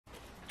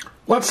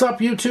What's up,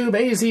 YouTube?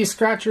 AZ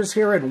Scratchers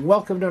here, and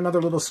welcome to another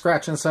little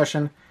scratching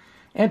session.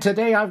 And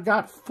today I've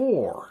got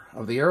 4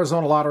 of the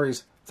Arizona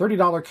Lottery's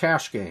 $30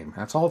 cash game.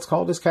 That's all it's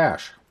called, is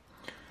cash.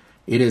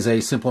 It is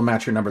a simple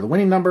match your number, the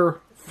winning number,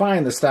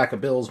 find the stack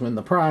of bills, win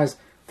the prize,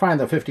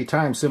 find the 50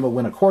 times symbol,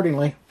 win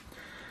accordingly.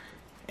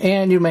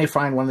 And you may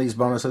find one of these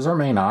bonuses, or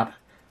may not,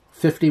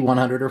 50,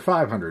 100, or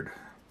 500.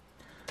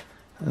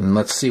 And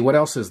let's see what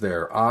else is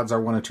there. Odds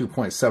are 1 to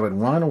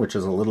 2.71, which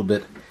is a little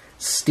bit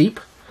steep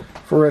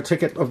for a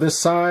ticket of this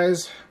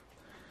size.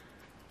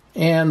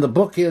 And the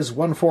book is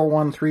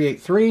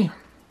 141383.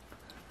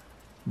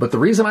 But the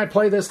reason I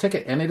play this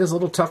ticket, and it is a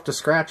little tough to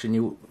scratch, and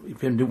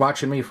if you've been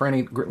watching me for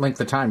any length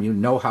of time, you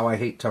know how I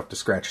hate tough to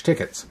scratch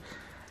tickets.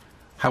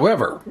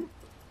 However,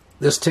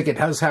 this ticket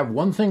does have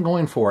one thing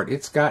going for it.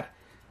 It's got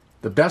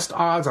the best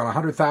odds on a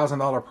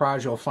 $100,000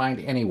 prize you'll find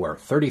anywhere,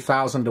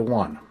 30,000 to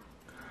 1.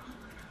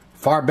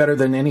 Far better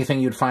than anything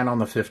you'd find on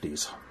the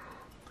 50s.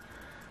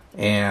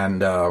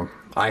 And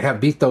I have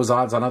beat those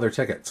odds on other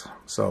tickets.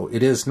 So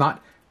it is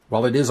not,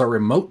 while it is a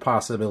remote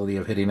possibility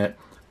of hitting it,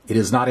 it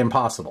is not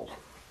impossible.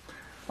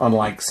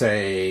 Unlike,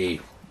 say,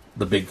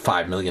 the big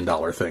 $5 million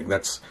thing.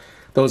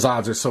 Those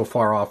odds are so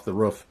far off the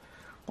roof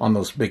on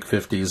those big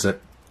 50s that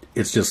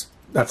it's just,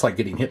 that's like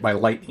getting hit by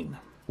lightning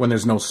when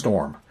there's no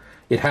storm.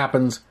 It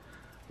happens,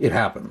 it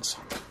happens.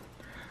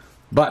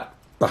 But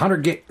the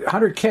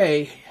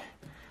 100K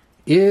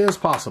is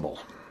possible.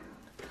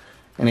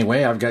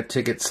 Anyway, I've got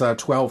tickets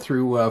 12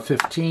 through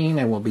 15,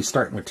 and we'll be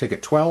starting with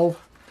ticket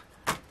 12.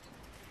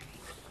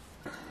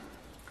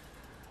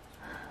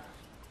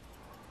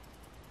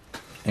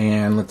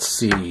 And let's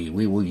see,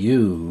 we will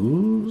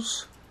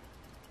use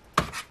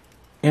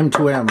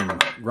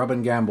M2M,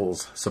 Grubb &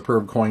 Gamble's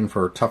superb coin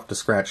for tough to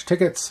scratch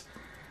tickets,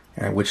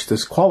 and which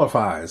this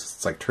qualifies.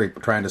 It's like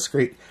trying to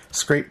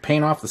scrape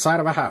paint off the side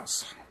of a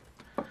house.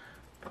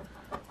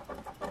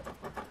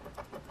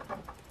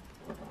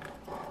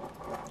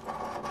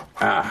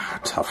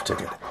 Tough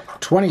ticket.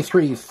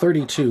 23,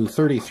 32,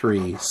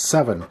 33,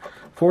 7,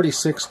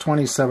 46,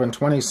 27,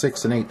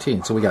 26, and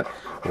 18. So we got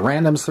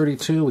randoms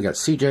 32, we got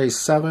CJ's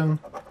 7.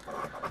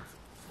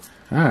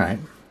 Alright,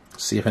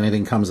 see if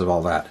anything comes of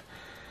all that.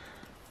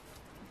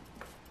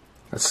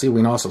 Let's see, we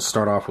can also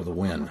start off with a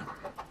win.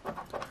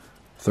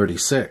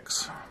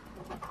 36.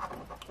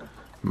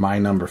 My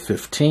number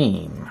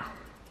 15.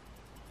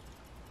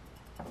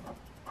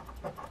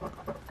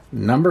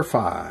 Number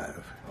 5.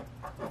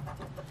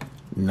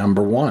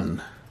 Number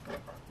 1.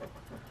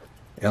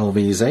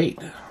 LV's 8.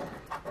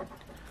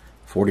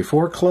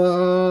 44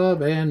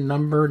 Club, and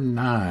number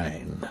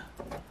 9.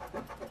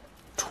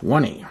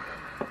 20.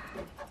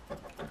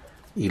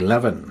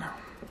 11.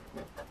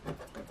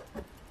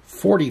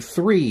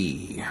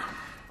 43.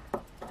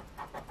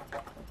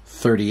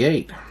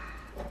 38.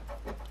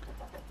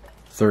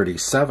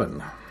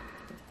 37.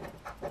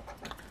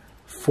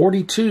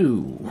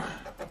 42.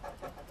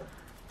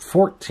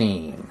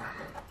 14.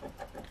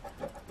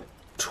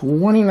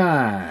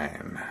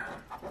 29.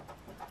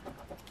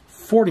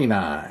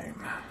 49.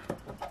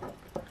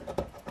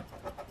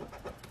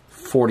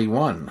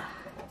 41.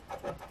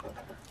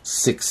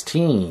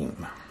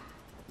 16.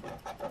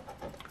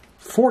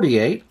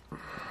 48.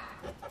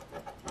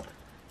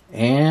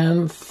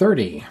 And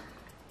 30.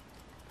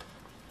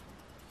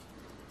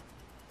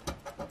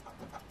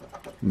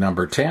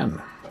 Number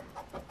 10.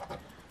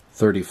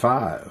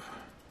 35.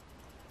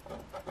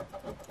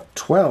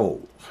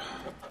 12.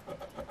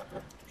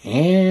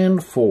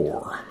 And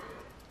 4.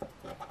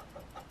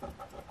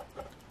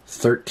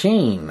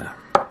 13.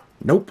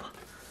 Nope.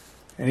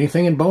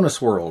 Anything in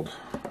Bonus World?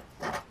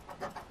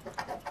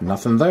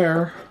 Nothing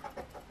there.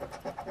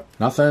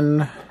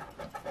 Nothing.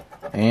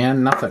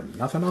 And nothing.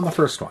 Nothing on the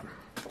first one.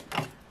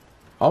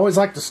 Always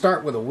like to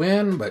start with a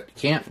win, but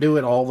can't do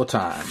it all the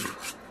time.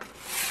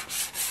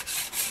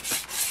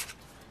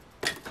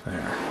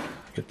 There.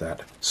 Get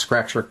that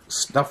scratcher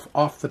stuff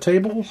off the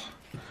table.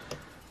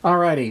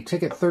 Alrighty,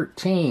 ticket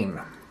 13.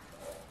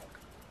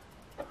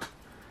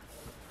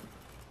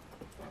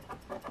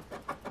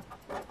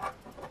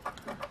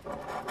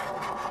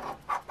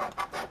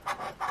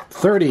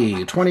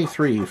 30,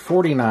 23,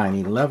 49,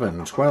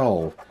 11,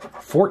 12,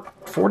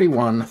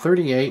 41,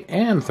 38,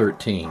 and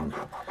 13.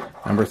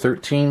 Number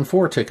 13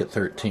 for ticket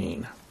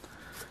 13.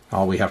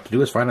 All we have to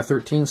do is find a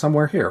 13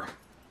 somewhere here.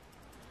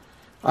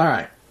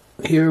 Alright,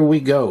 here we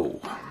go.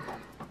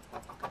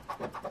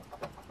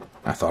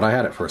 I thought I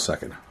had it for a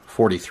second.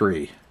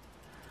 43.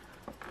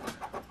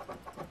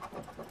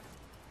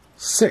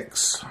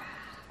 6.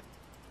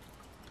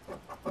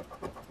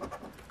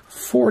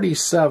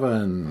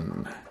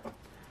 47.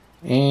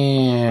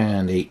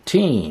 And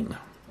 18.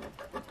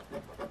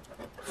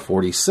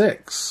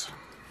 46.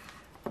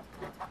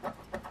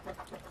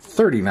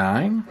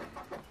 39.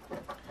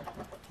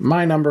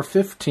 My number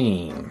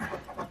 15.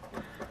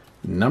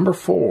 Number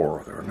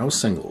 4. There are no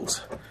singles.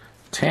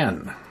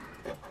 10.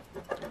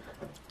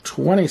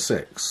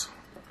 26.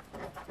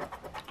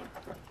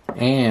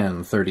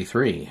 And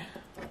 33.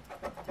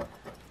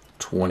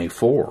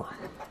 24.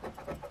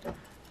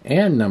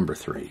 And number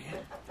 3.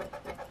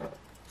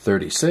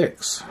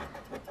 36,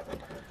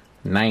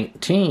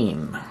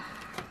 19,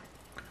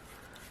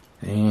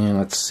 and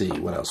let's see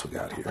what else we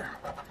got here.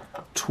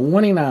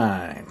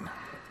 29,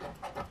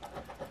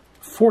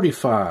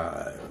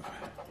 45,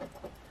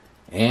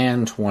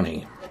 and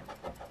 20.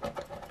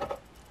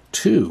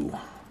 2,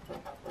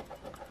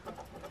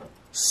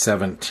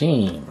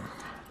 17,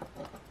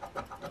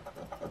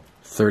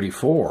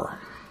 34,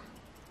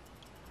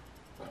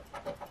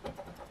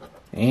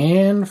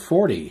 and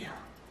 40.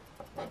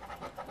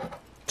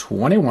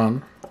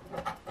 21.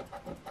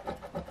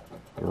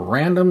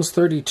 Randoms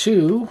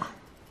 32.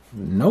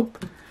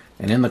 Nope.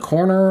 And in the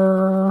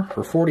corner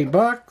for 40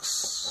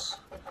 bucks.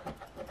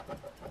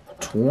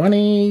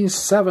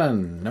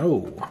 27.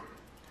 No.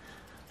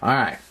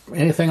 Alright.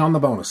 Anything on the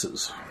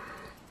bonuses?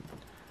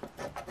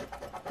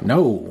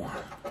 No.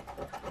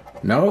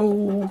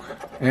 No.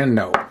 And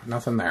no.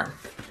 Nothing there.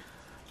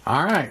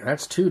 Alright.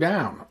 That's 2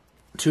 down.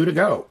 2 to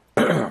go.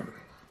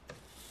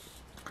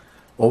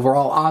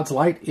 Overall odds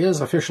light is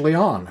officially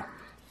on.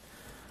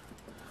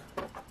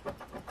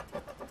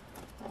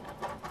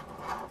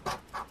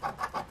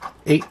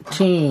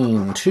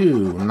 $18,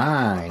 $2,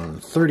 $9,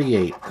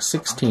 $38,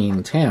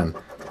 $16, $10,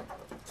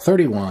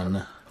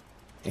 $31,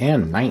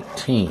 and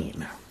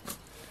 $19.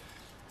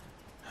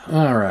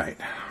 All right.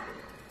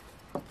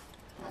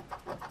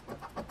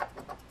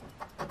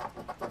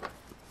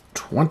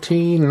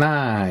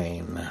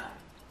 29.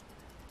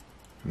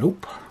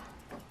 Nope.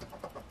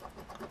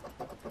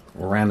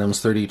 Randoms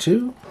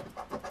 32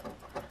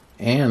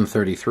 and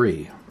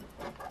 33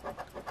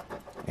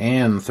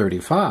 and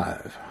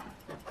 35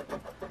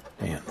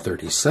 and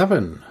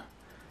 37.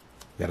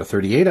 We got a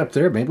 38 up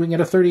there. Maybe we can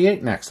get a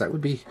 38 next. That would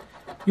be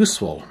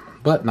useful,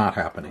 but not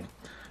happening.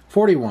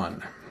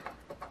 41,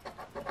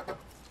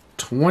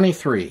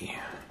 23,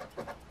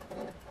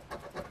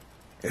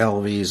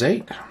 LV's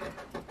 8,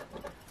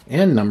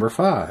 and number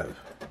 5.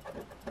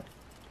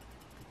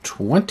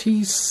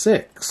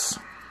 26.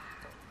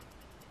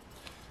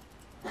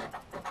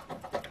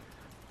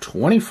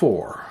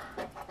 24,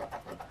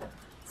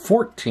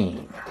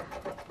 14,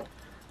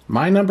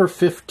 my number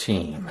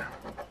 15,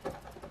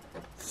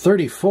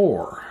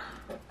 34,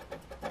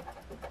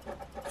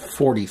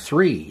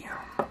 43,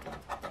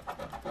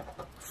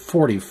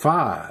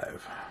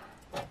 45,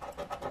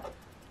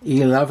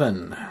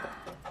 11,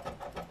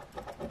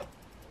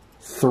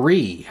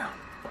 3,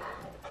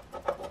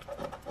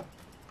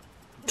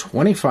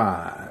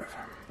 25,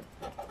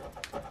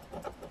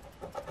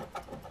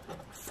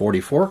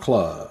 44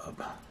 club.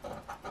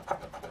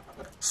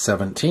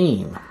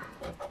 17,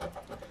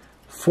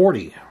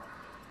 40,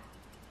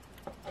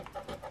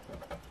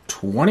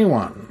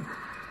 21,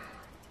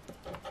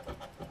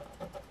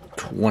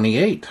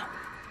 28,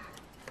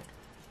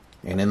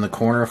 and in the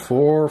corner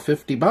for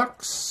 50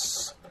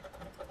 bucks,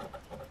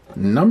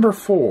 number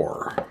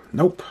 4.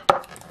 Nope.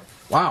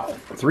 Wow,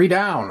 3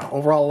 down.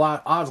 Overall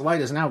odds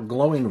light is now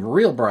glowing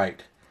real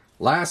bright.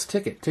 Last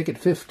ticket, ticket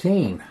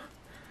 15.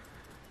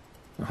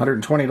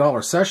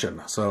 $120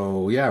 session.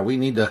 So yeah, we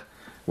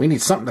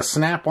need something to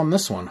snap on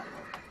this one.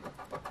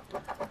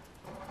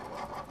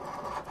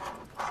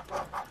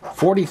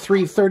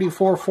 43,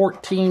 34,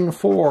 14,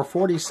 4,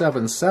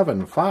 47,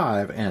 7,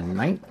 5, and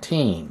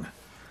 19.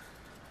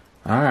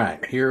 All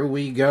right, here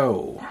we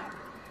go.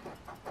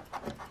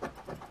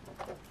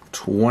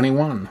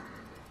 21.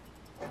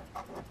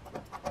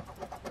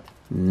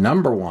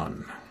 Number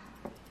 1.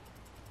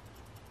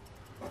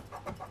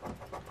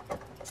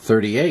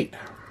 38.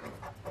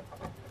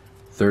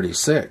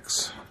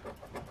 36.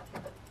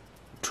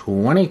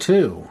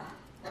 22,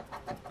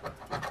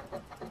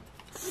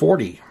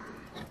 40,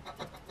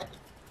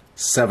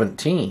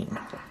 17,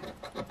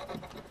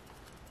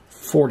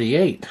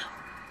 48,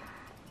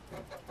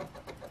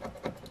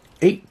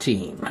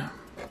 18,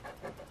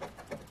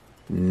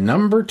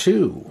 number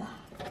 2,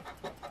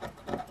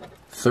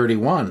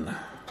 31,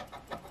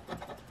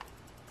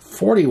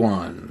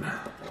 41,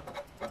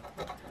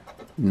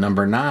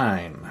 number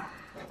 9,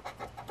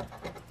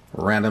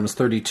 randoms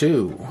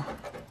 32,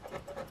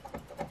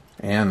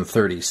 and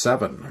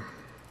 37,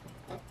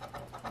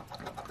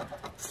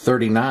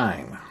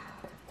 39,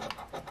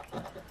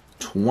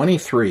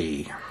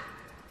 23,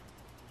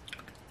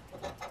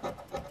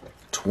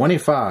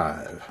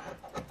 25,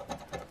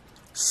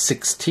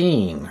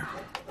 16,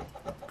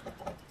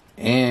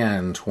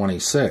 and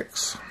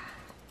 26,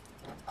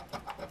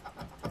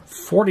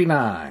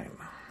 49,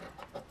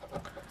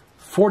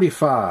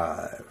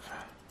 45,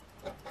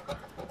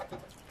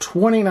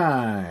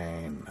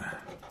 29,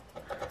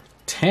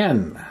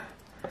 10,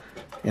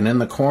 and in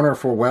the corner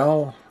for,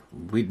 well,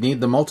 we'd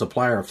need the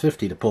multiplier of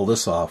 50 to pull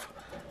this off.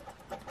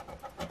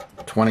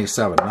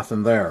 27,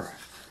 nothing there.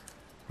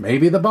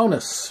 Maybe the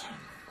bonus.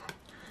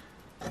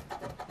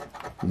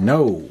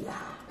 No.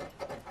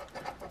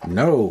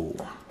 No.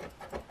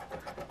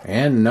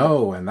 And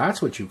no. And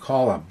that's what you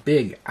call a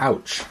big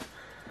ouch.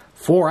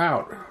 4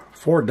 out,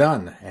 4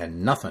 done,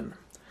 and nothing.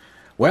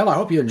 Well, I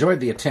hope you enjoyed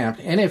the attempt.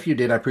 And if you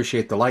did, I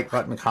appreciate the like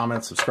button,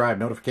 comment, subscribe,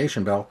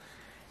 notification bell.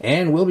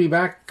 And we'll be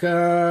back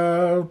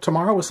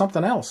tomorrow with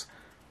something else.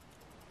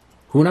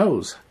 Who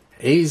knows?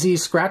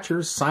 AZ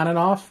Scratchers signing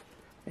off,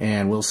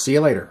 and we'll see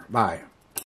you later. Bye.